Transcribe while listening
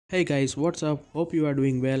Hey guys, what's up? Hope you are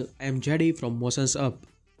doing well. I am Jadi from Motions Up.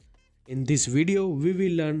 In this video, we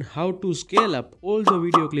will learn how to scale up all the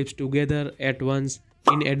video clips together at once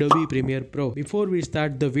in Adobe Premiere Pro. Before we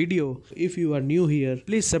start the video, if you are new here,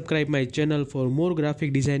 please subscribe my channel for more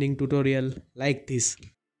graphic designing tutorial like this.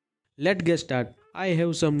 Let's get started. I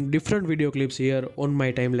have some different video clips here on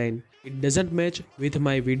my timeline. It doesn't match with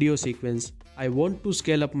my video sequence. I want to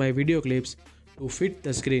scale up my video clips to fit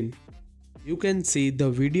the screen. You can see the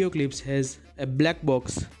video clips has a black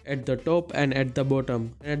box at the top and at the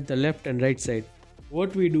bottom and at the left and right side.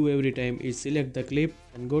 What we do every time is select the clip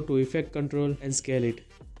and go to effect control and scale it.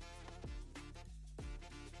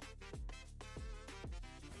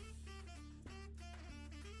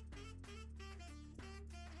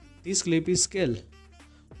 This clip is scale,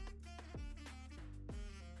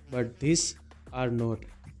 but these are not.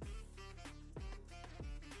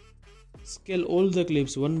 Scale all the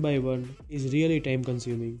clips one by one is really time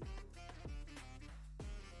consuming.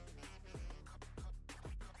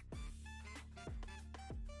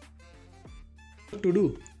 What to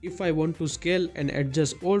do if I want to scale and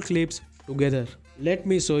adjust all clips together? Let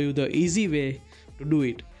me show you the easy way to do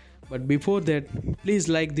it. But before that, please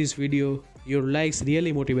like this video. Your likes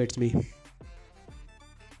really motivates me.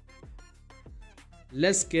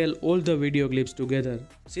 Let's scale all the video clips together.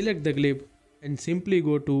 Select the clip and simply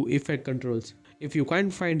go to Effect Controls. If you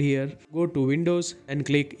can't find here, go to Windows and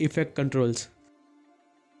click Effect Controls.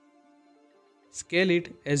 Scale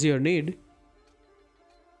it as your need.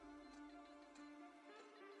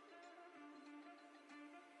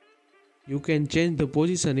 You can change the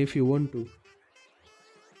position if you want to.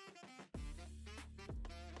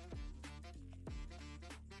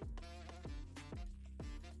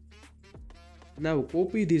 Now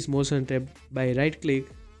copy this motion tab by right click.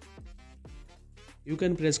 You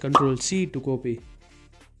can press Ctrl C to copy.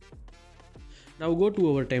 Now go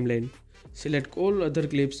to our timeline. Select all other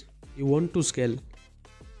clips you want to scale.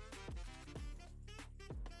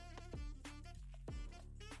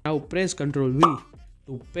 Now press Ctrl V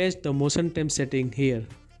to paste the motion temp setting here.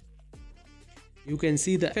 You can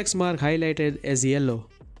see the effects mark highlighted as yellow.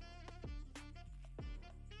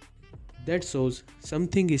 That shows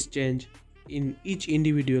something is changed in each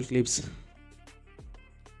individual clips.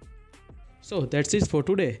 So that's it for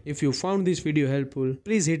today. If you found this video helpful,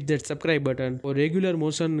 please hit that subscribe button for regular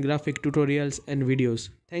motion graphic tutorials and videos.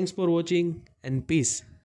 Thanks for watching and peace.